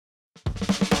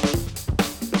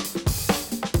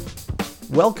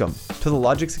Welcome to the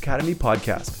Logix Academy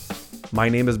podcast. My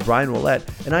name is Brian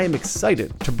Ouellette, and I am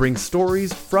excited to bring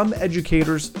stories from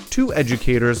educators to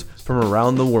educators from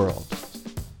around the world.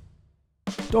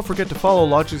 Don't forget to follow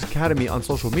Logix Academy on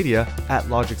social media at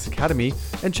Logix Academy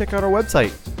and check out our website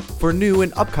for new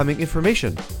and upcoming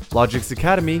information,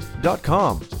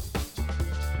 logixacademy.com.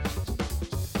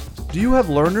 Do you have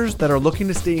learners that are looking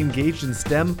to stay engaged in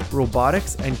STEM,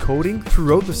 robotics, and coding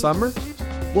throughout the summer?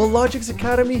 Well, Logix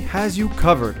Academy has you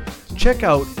covered. Check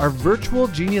out our virtual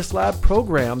Genius Lab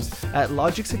programs at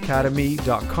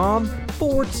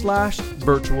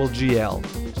logixacademy.com/virtualgl.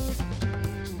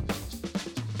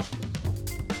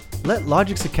 Let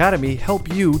Logix Academy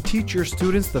help you teach your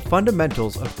students the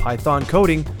fundamentals of Python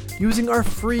coding using our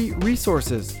free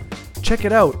resources. Check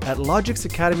it out at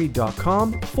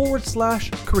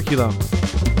logixacademy.com/curriculum.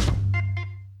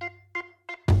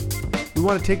 We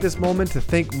want to take this moment to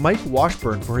thank Mike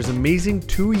Washburn for his amazing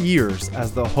 2 years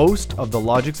as the host of the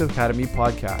Logix Academy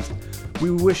podcast.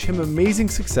 We wish him amazing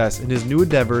success in his new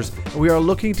endeavors, and we are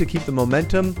looking to keep the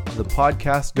momentum of the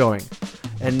podcast going.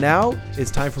 And now it's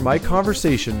time for my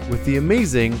conversation with the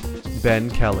amazing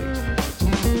Ben Kelly.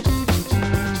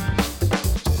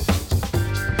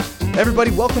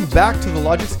 Everybody, welcome back to the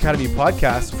Logix Academy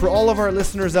podcast. For all of our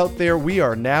listeners out there, we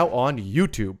are now on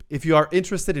YouTube. If you are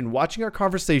interested in watching our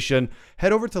conversation,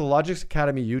 head over to the Logix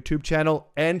Academy YouTube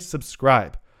channel and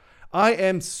subscribe. I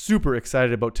am super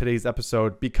excited about today's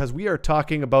episode because we are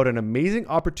talking about an amazing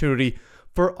opportunity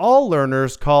for all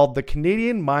learners called the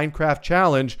Canadian Minecraft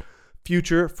Challenge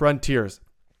Future Frontiers.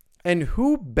 And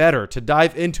who better to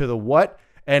dive into the what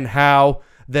and how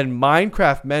than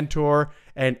Minecraft mentor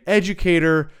and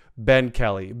educator Ben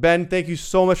Kelly. Ben, thank you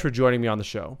so much for joining me on the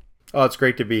show. Oh, it's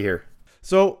great to be here.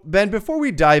 So, Ben, before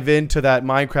we dive into that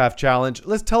Minecraft challenge,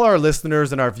 let's tell our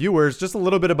listeners and our viewers just a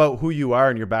little bit about who you are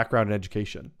and your background in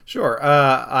education. Sure.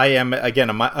 I am,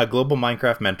 again, a global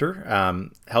Minecraft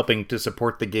mentor, helping to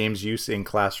support the game's use in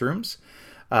classrooms.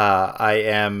 I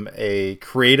am a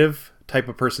creative type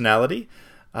of personality.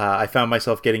 I found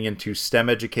myself getting into STEM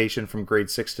education from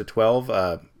grade 6 to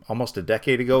 12 almost a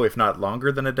decade ago, if not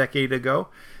longer than a decade ago.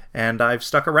 And I've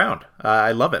stuck around.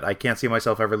 I love it. I can't see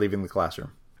myself ever leaving the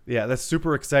classroom. Yeah, that's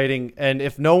super exciting. And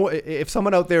if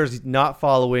someone out there is not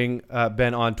following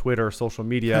Ben on Twitter or social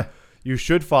media, you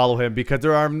should follow him because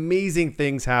there are amazing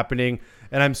things happening.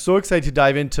 And I'm so excited to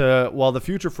dive into, the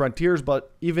Future Frontiers,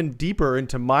 but even deeper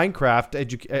into Minecraft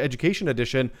Education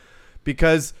Edition,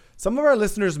 because some of our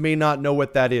listeners may not know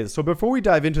what that is. So before we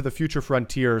dive into the Future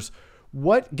Frontiers,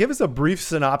 give us a brief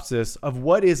synopsis of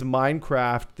what is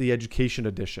Minecraft, the Education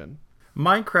Edition.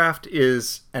 Minecraft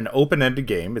is an open-ended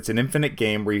game. It's an infinite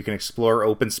game where you can explore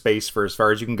open space for as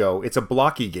far as you can go. It's a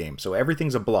blocky game, so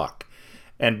everything's a block.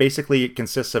 And basically it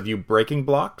consists of you breaking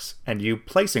blocks and you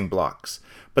placing blocks.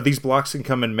 But these blocks can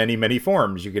come in many, many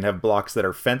forms. You can have blocks that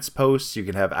are fence posts. You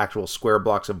can have actual square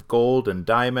blocks of gold and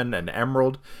diamond and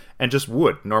emerald and just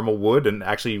wood, normal wood, and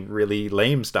actually really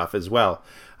lame stuff as well.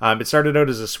 It started out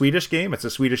as a Swedish game. It's a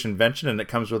Swedish invention, and it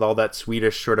comes with all that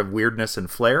Swedish sort of weirdness and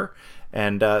flair.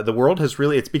 And the world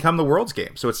it's become the world's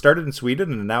game. So it started in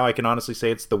Sweden, and now I can honestly say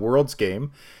it's the world's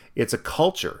game. It's a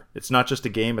culture. It's not just a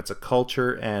game, it's a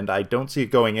culture, and I don't see it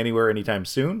going anywhere anytime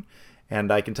soon.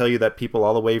 And I can tell you that people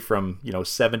all the way from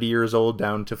 70 years old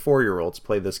down to 4-year-olds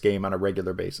play this game on a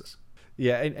regular basis.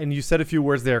 Yeah, and you said a few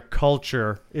words there.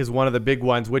 Culture is one of the big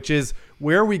ones, which is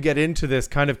where we get into this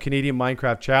kind of Canadian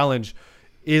Minecraft challenge.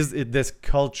 Is this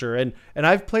culture, and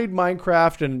I've played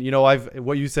Minecraft, and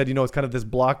what you said, it's kind of this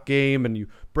block game, and you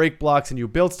break blocks and you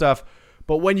build stuff.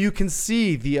 But when you can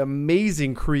see the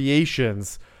amazing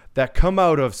creations that come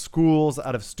out of schools,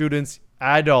 out of students,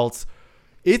 adults,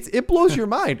 it blows your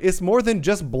mind. It's more than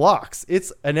just blocks.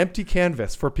 It's an empty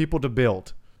canvas for people to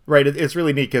build. Right, it's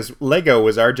really neat because Lego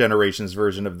was our generation's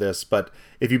version of this, but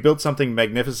if you built something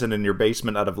magnificent in your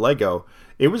basement out of Lego,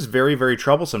 it was very, very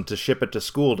troublesome to ship it to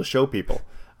school to show people.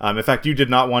 In fact, you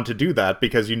did not want to do that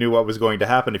because you knew what was going to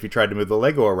happen if you tried to move the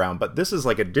Lego around. But this is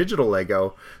like a digital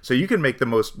Lego, so you can make the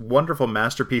most wonderful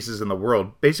masterpieces in the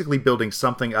world, basically building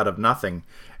something out of nothing.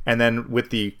 And then with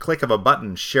the click of a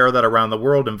button, share that around the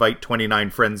world, invite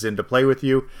 29 friends in to play with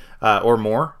you, or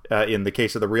more, in the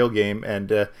case of the real game.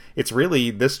 And it's really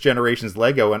this generation's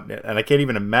Lego, and I can't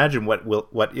even imagine what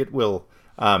it will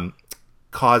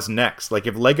cause next. Like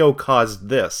if Lego caused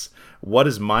this, what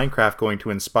is Minecraft going to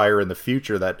inspire in the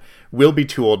future that we'll be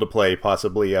too old to play,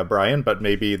 possibly, Brian, but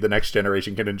maybe the next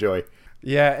generation can enjoy?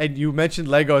 Yeah, and you mentioned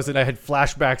Legos, and I had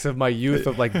flashbacks of my youth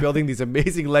of like building these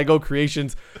amazing Lego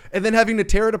creations and then having to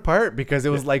tear it apart because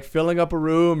it was like filling up a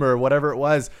room or whatever it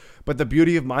was. But the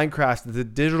beauty of Minecraft, the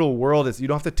digital world, is you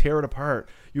don't have to tear it apart.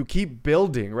 You keep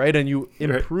building, right? And you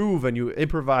improve and you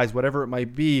improvise, whatever it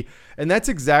might be. And that's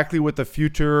exactly what the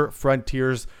Future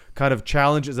Frontiers kind of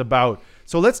challenge is about.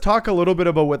 So let's talk a little bit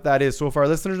about what that is. So if our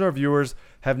listeners and our viewers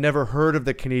have never heard of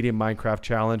the Canadian Minecraft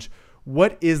Challenge,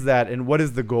 what is that and what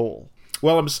is the goal?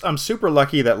 Well, I'm super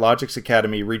lucky that Logix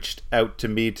Academy reached out to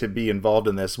me to be involved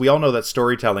in this. We all know that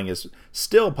storytelling is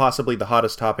still possibly the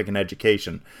hottest topic in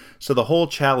education. So the whole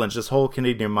challenge, this whole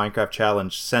Canadian Minecraft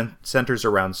Challenge centers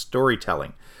around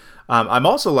storytelling. I'm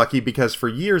also lucky because for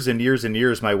years and years and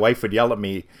years, my wife would yell at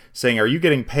me saying, "Are you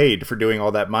getting paid for doing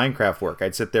all that Minecraft work?"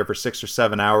 I'd sit there for 6 or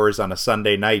 7 hours on a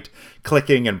Sunday night,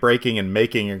 clicking and breaking and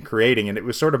making and creating, and it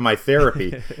was sort of my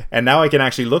therapy. And now I can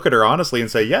actually look at her honestly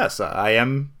and say, yes, I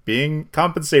am being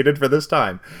compensated for this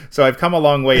time. So I've come a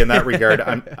long way in that regard.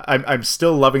 I'm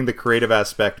still loving the creative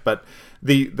aspect, but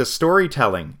the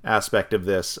storytelling aspect of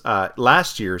this,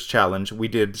 last year's challenge, we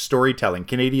did storytelling,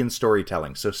 Canadian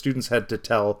storytelling. So students had to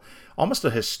tell almost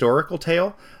a historical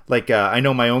tale. Like I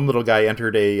know my own little guy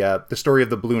entered the story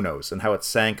of the Bluenose and how it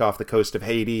sank off the coast of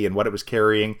Haiti and what it was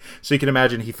carrying. So you can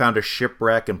imagine he found a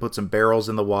shipwreck and put some barrels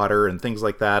in the water and things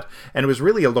like that. And it was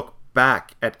really a look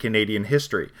back at Canadian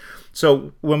history.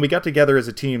 So when we got together as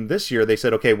a team this year, they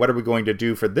said, okay, what are we going to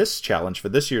do for this challenge, for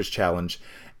this year's challenge?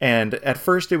 And at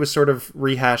first it was sort of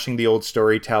rehashing the old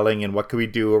storytelling and what could we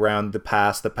do around the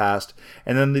past.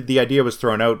 And then the idea was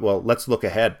thrown out, well, let's look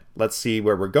ahead. Let's see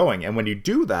where we're going. And when you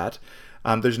do that,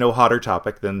 there's no hotter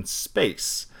topic than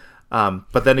space.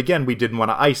 But then again, we didn't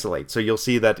want to isolate. So you'll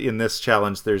see that in this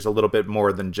challenge, there's a little bit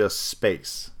more than just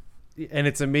space. And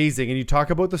it's amazing. And you talk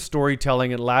about the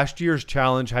storytelling, and last year's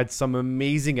challenge had some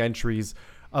amazing entries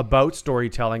about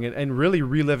storytelling and really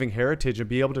reliving heritage and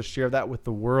be able to share that with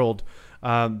the world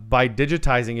by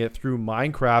digitizing it through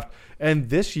Minecraft. And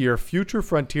this year, Future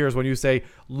Frontiers, when you say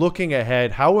looking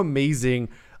ahead, how amazing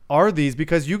are these?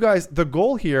 Because you guys, the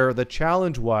goal here, the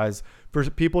challenge was for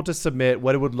people to submit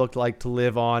what it would look like to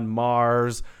live on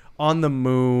Mars, on the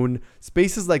moon,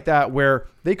 spaces like that where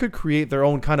they could create their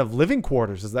own kind of living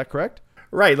quarters. Is that correct?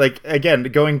 Right. Like, again,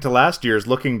 going to last year's,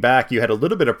 looking back, you had a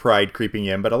little bit of pride creeping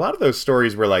in, but a lot of those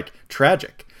stories were like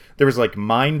tragic. There was like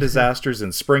mine disasters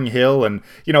in Spring Hill, and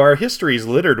our history is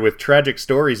littered with tragic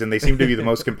stories, and they seem to be the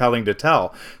most compelling to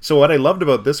tell. So what I loved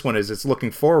about this one is it's looking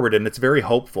forward and it's very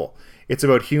hopeful. It's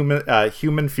about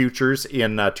human futures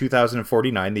in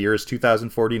 2049. The year is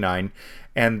 2049.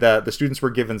 And the students were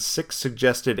given 6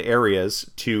 suggested areas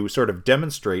to sort of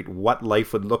demonstrate what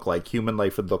life would look like, human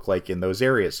life would look like in those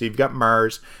areas. So you've got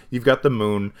Mars, you've got the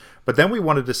moon, but then we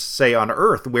wanted to say on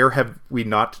Earth, where have we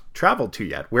not traveled to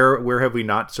yet? Where have we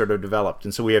not sort of developed?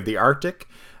 And so we have the Arctic,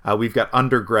 we've got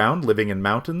underground, living in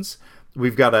mountains.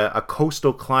 We've got a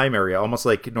coastal climb area, almost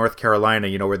like North Carolina,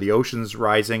 where the ocean's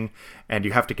rising and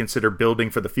you have to consider building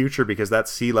for the future because that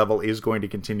sea level is going to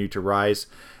continue to rise.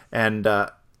 And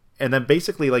then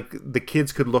basically, like, the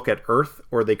kids could look at Earth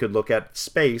or they could look at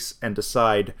space and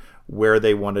decide where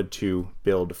they wanted to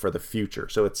build for the future.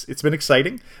 So it's been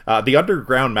exciting. The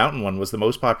underground mountain one was the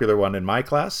most popular one in my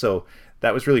class, so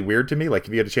that was really weird to me. Like,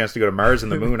 if you had a chance to go to Mars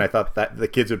and the moon, I thought that the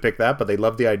kids would pick that, but they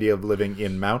love the idea of living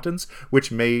in mountains,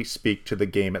 which may speak to the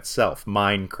game itself,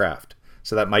 Minecraft.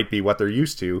 So that might be what they're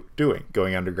used to doing,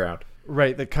 going underground.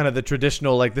 Right, the kind of the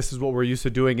traditional, like, this is what we're used to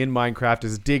doing in Minecraft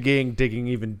is digging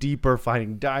even deeper,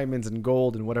 finding diamonds and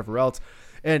gold and whatever else.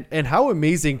 And how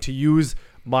amazing to use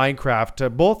Minecraft to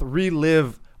both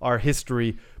relive our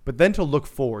history, but then to look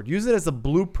forward. Use it as a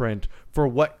blueprint for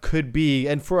what could be.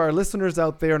 And for our listeners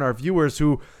out there and our viewers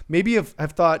who maybe have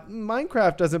thought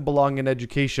Minecraft doesn't belong in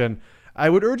education,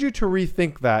 I would urge you to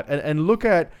rethink that and look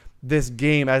at this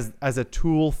game as a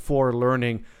tool for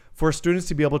learning, for students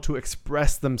to be able to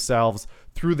express themselves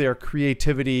through their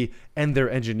creativity and their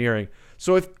engineering.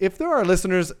 So if there are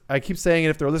listeners, I keep saying it,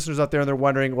 if there are listeners out there and they're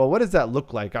wondering, well, what does that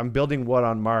look like? I'm building what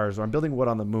on Mars, or I'm building what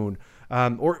on the moon,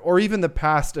 or even the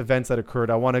past events that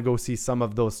occurred. I want to go see some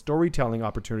of those storytelling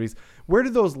opportunities. Where do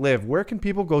those live? Where can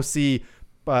people go see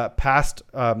past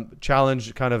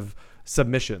challenge kind of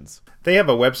submissions? They have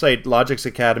a website,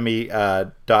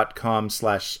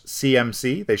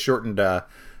 logixacademy.com/CMC. They shortened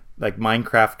like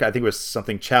Minecraft, I think it was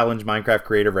something Challenge Minecraft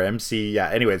Creative or MC.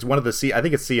 Yeah, anyway, it's one of the I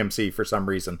think it's CMC for some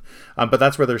reason. But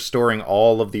that's where they're storing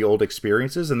all of the old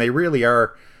experiences, and they really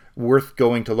are worth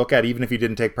going to look at, even if you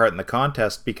didn't take part in the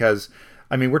contest, because,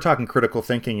 I mean, we're talking critical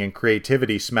thinking and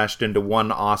creativity smashed into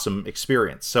one awesome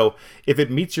experience. So if it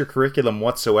meets your curriculum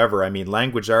whatsoever, I mean,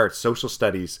 language arts, social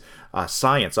studies,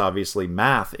 science, obviously,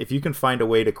 math, if you can find a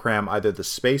way to cram either the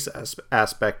space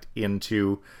aspect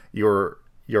into your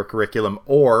curriculum,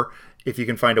 or if you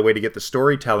can find a way to get the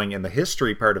storytelling and the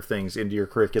history part of things into your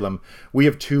curriculum, we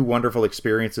have 2 wonderful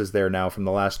experiences there now from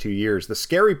the last 2 years. The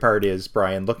scary part is,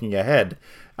 Brian, looking ahead,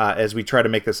 as we try to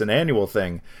make this an annual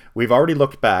thing, we've already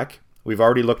looked back, we've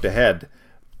already looked ahead.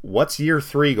 What's year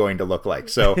 3 going to look like?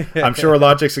 So I'm sure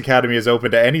Logix Academy is open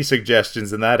to any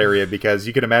suggestions in that area, because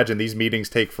you can imagine these meetings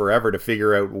take forever to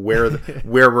figure out where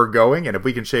we're going. And if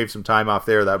we can shave some time off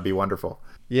there, that would be wonderful.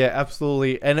 Yeah,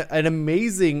 absolutely. And an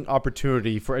amazing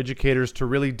opportunity for educators to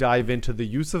really dive into the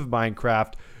use of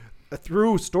Minecraft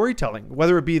through storytelling,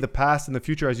 whether it be the past and the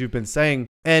future, as you've been saying.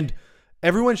 And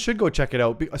everyone should go check it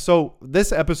out. So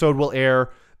this episode will air.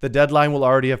 The deadline will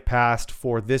already have passed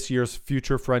for this year's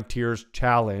Future Frontiers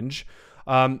Challenge.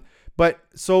 But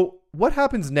so what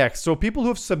happens next? So people who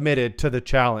have submitted to the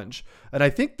challenge, and I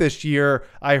think this year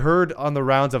I heard on the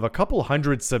rounds of a couple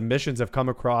hundred submissions have come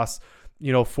across,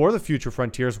 for the Future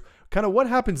Frontiers. Kind of what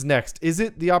happens next? Is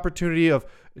it the opportunity of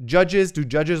judges? Do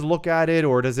judges look at it,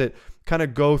 or does it kind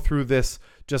of go through this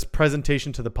just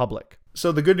presentation to the public?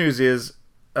 So the good news is,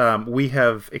 we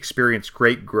have experienced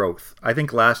great growth. I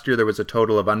think last year there was a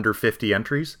total of under 50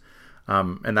 entries,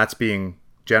 and that's being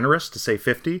generous to say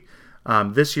 50.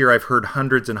 This year I've heard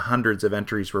hundreds and hundreds of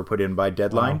entries were put in by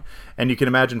deadline. Wow. And you can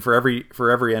imagine for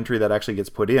every entry that actually gets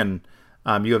put in,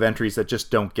 you have entries that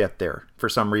just don't get there for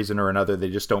some reason or another. They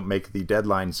just don't make the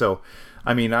deadline. So,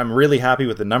 I mean, I'm really happy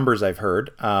with the numbers I've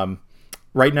heard.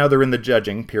 Right now they're in the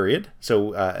judging period.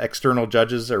 So external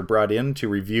judges are brought in to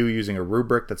review using a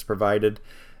rubric that's provided.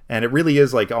 And it really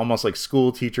is like almost like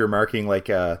school teacher marking, like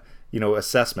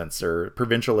assessments or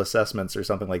provincial assessments or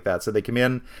something like that. So they come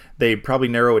in, they probably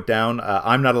narrow it down.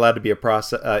 I'm not allowed to be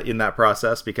in that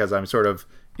process because I'm sort of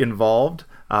involved,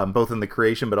 both in the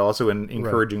creation but also in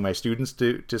encouraging my students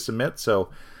to submit. So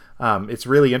it's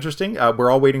really interesting. We're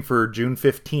all waiting for June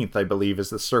 15th, I believe,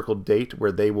 is the circled date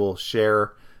where they will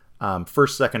share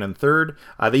first, second, and third.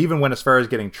 They even went as far as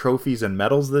getting trophies and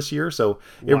medals this year. So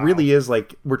It really is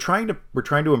like we're trying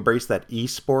to embrace that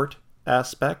e-sport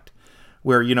aspect,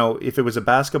 where if it was a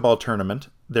basketball tournament,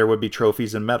 there would be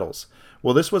trophies and medals.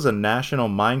 Well, this was a national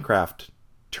Minecraft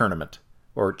tournament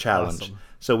or challenge. Awesome.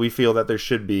 So we feel that there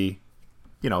should be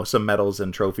some medals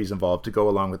and trophies involved to go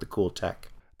along with the cool tech.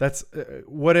 That's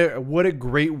what a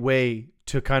great way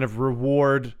to kind of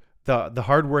reward the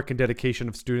hard work and dedication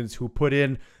of students who put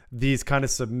in these kind of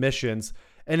submissions.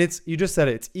 And you just said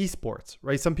it's esports,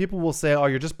 right? Some people will say, oh,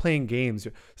 you're just playing games.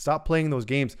 Stop playing those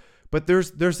games. But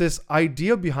there's this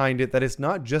idea behind it that it's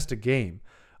not just a game.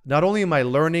 Not only am I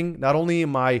learning, not only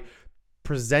am I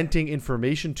presenting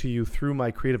information to you through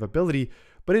my creative ability,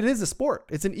 but it is a sport.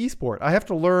 It's an esport. I have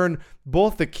to learn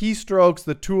both the keystrokes,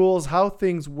 the tools, how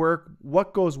things work,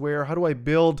 what goes where, how do I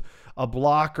build a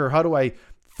block, or how do I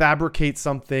fabricate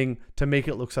something to make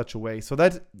it look such a way. So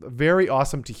that's very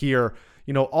awesome to hear,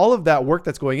 all of that work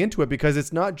that's going into it, because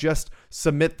it's not just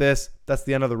submit this, that's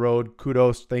the end of the road.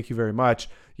 Kudos. Thank you very much.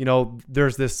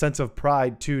 There's this sense of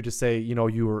pride too, to say,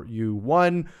 you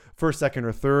won first, second,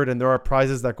 or third, and there are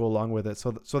prizes that go along with it.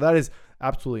 So that is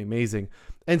absolutely amazing.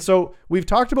 And so we've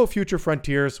talked about Future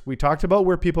Frontiers. We talked about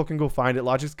where people can go find it,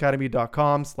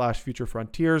 logixacademy.com/Future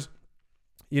Frontiers.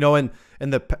 And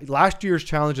the last year's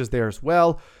challenge is there as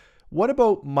well. What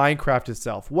about Minecraft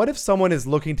itself? What if someone is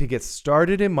looking to get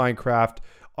started in Minecraft?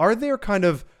 Are there kind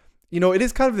of, it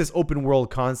is kind of this open world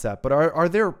concept, but are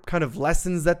there kind of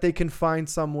lessons that they can find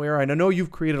somewhere? And I know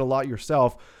you've created a lot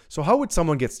yourself. So how would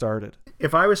someone get started?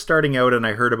 If I was starting out and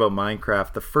I heard about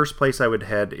Minecraft, the first place I would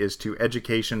head is to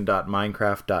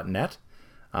education.minecraft.net.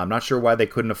 I'm not sure why they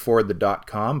couldn't afford the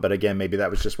 .com, but again, maybe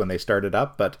that was just when they started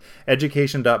up. But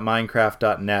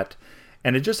education.minecraft.net,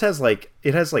 and it just has like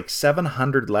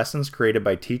 700 lessons created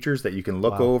by teachers that you can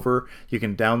look over. You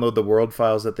can download the world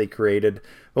files that they created.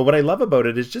 But what I love about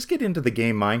it is just get into the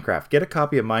game Minecraft. Get a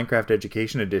copy of Minecraft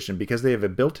Education Edition, because they have a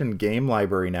built-in game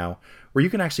library now where you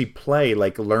can actually play,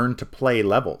 like learn to play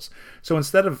levels. So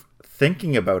instead of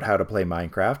thinking about how to play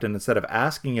Minecraft and instead of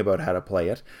asking about how to play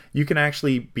it, you can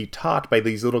actually be taught by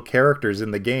these little characters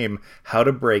in the game how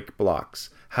to break blocks,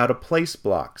 how to place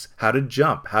blocks, how to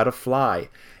jump, how to fly.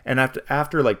 And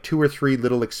after like 2 or 3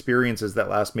 little experiences that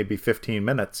last maybe 15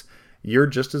 minutes, you're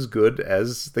just as good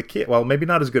as the kid. Well, maybe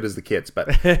not as good as the kids,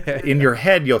 but in your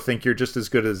head, you'll think you're just as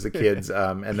good as the kids,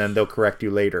 and then they'll correct you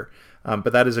later.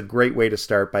 But that is a great way to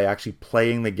start, by actually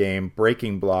playing the game,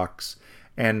 breaking blocks,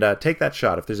 and take that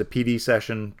shot. If there's a PD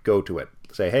session, go to it.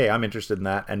 Say, hey, I'm interested in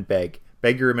that, and beg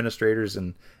your administrators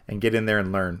and get in there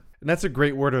and learn. And that's a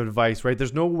great word of advice, right?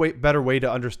 There's no better way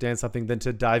to understand something than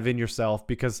to dive in yourself,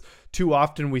 because too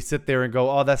often we sit there and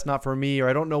go, oh, that's not for me, or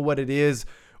I don't know what it is.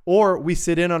 or we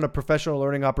sit in on a professional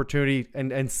learning opportunity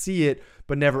and see it,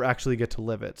 but never actually get to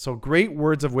live it. So great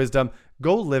words of wisdom.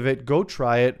 Go live it. Go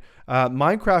try it.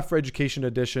 Minecraft for Education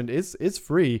Edition is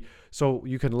free. So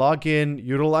you can log in,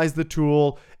 utilize the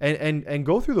tool, and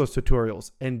go through those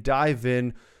tutorials and dive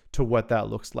in to what that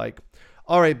looks like.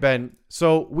 All right, Ben.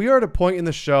 So we are at a point in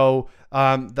the show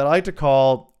that I like to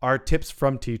call our tips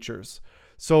from teachers.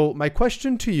 So my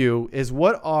question to you is,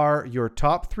 what are your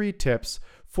top 3 tips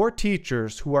for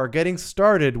teachers who are getting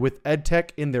started with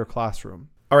EdTech in their classroom?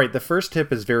 All right, the first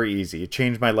tip is very easy. It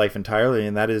changed my life entirely,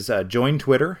 and that is join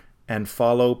Twitter and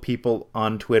follow people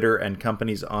on Twitter and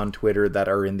companies on Twitter that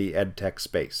are in the EdTech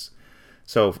space.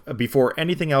 So before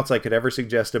anything else I could ever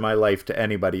suggest in my life to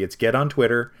anybody, it's get on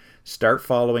Twitter, start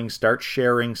following, start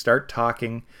sharing, start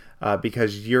talking,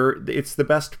 because it's the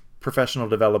best professional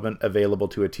development available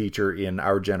to a teacher in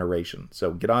our generation.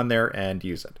 So get on there and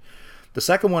use it. The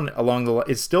second one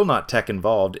is still not tech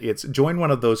involved. It's join one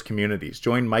of those communities.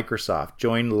 Join Microsoft,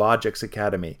 join Logix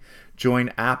Academy,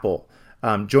 join Apple,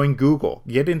 join Google.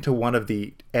 Get into one of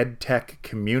the EdTech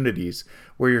communities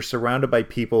where you're surrounded by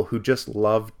people who just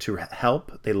love to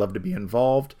help. They love to be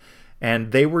involved.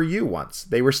 And they were you once.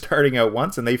 They were starting out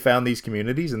once, and they found these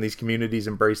communities, and these communities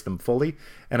embraced them fully.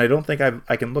 And I don't think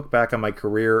I can look back on my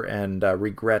career and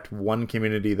regret one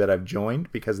community that I've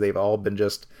joined, because they've all been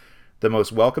just the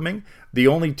most welcoming. The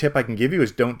only tip I can give you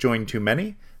is don't join too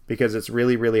many, because it's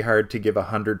really, really hard to give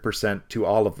 100% to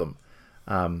all of them.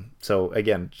 So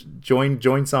again,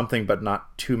 join something, but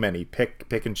not too many.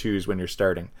 Pick and choose when you're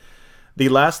starting. The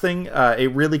last thing,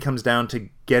 it really comes down to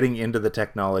getting into the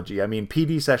technology. I mean,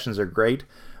 PD sessions are great,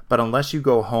 but unless you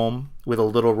go home with a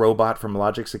little robot from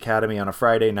Logix Academy on a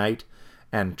Friday night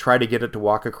and try to get it to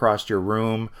walk across your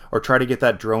room, or try to get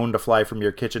that drone to fly from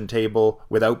your kitchen table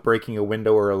without breaking a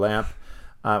window or a lamp,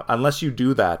 unless you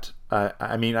do that,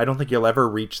 I don't think you'll ever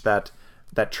reach that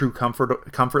true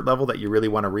comfort level that you really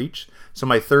want to reach. So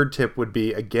my third tip would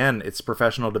be, again, it's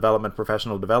professional development,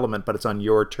 but it's on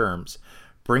your terms.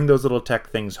 Bring those little tech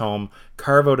things home,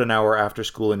 carve out an hour after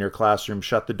school in your classroom,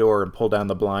 shut the door and pull down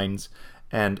the blinds,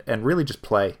 and really just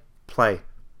play.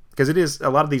 Because a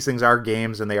lot of these things are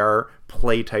games and they are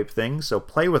play type things. So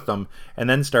play with them and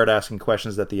then start asking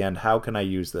questions at the end. How can I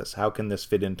use this? How can this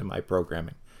fit into my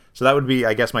programming? So that would be,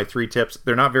 I guess, my 3 tips.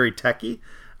 They're not very techy,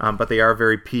 but they are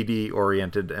very PD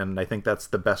oriented. And I think that's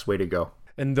the best way to go.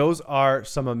 And those are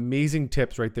some amazing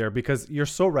tips right there, because you're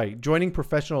so right. Joining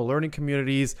professional learning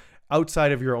communities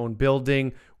outside of your own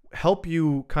building help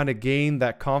you kind of gain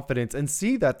that confidence and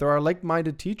see that there are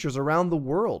like-minded teachers around the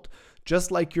world just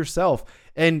like yourself.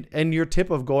 And your tip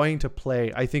of going to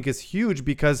play, I think, is huge,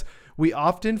 because we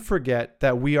often forget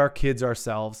that we are kids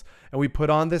ourselves, and we put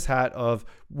on this hat of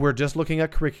we're just looking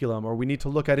at curriculum, or we need to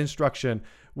look at instruction.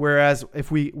 Whereas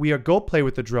if we go play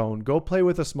with the drone, go play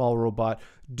with a small robot,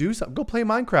 go play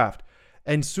Minecraft,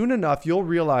 and soon enough you'll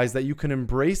realize that you can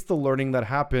embrace the learning that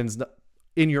happens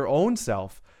in your own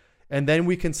self. And then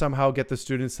we can somehow get the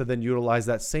students to then utilize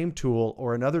that same tool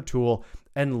or another tool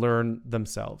and learn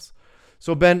themselves.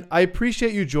 So Ben, I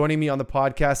appreciate you joining me on the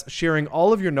podcast, sharing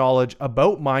all of your knowledge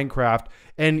about Minecraft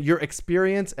and your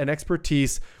experience and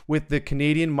expertise with the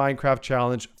Canadian Minecraft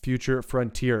Challenge Future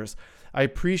Frontiers. I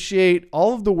appreciate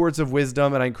all of the words of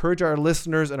wisdom, and I encourage our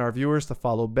listeners and our viewers to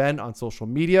follow Ben on social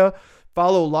media.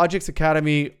 Follow Logix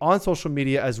Academy on social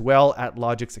media as well at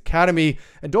Logix Academy.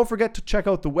 And don't forget to check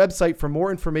out the website for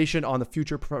more information on the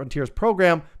Future Frontiers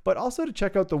program, but also to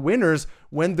check out the winners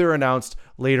when they're announced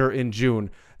later in June.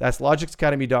 That's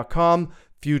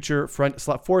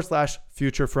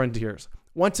logixacademy.com/Future Frontiers.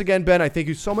 Once again, Ben, I thank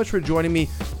you so much for joining me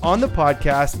on the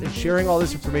podcast and sharing all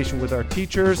this information with our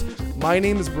teachers. My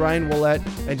name is Brian Willett,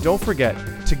 and don't forget,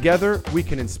 together we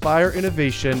can inspire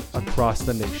innovation across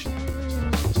the nation.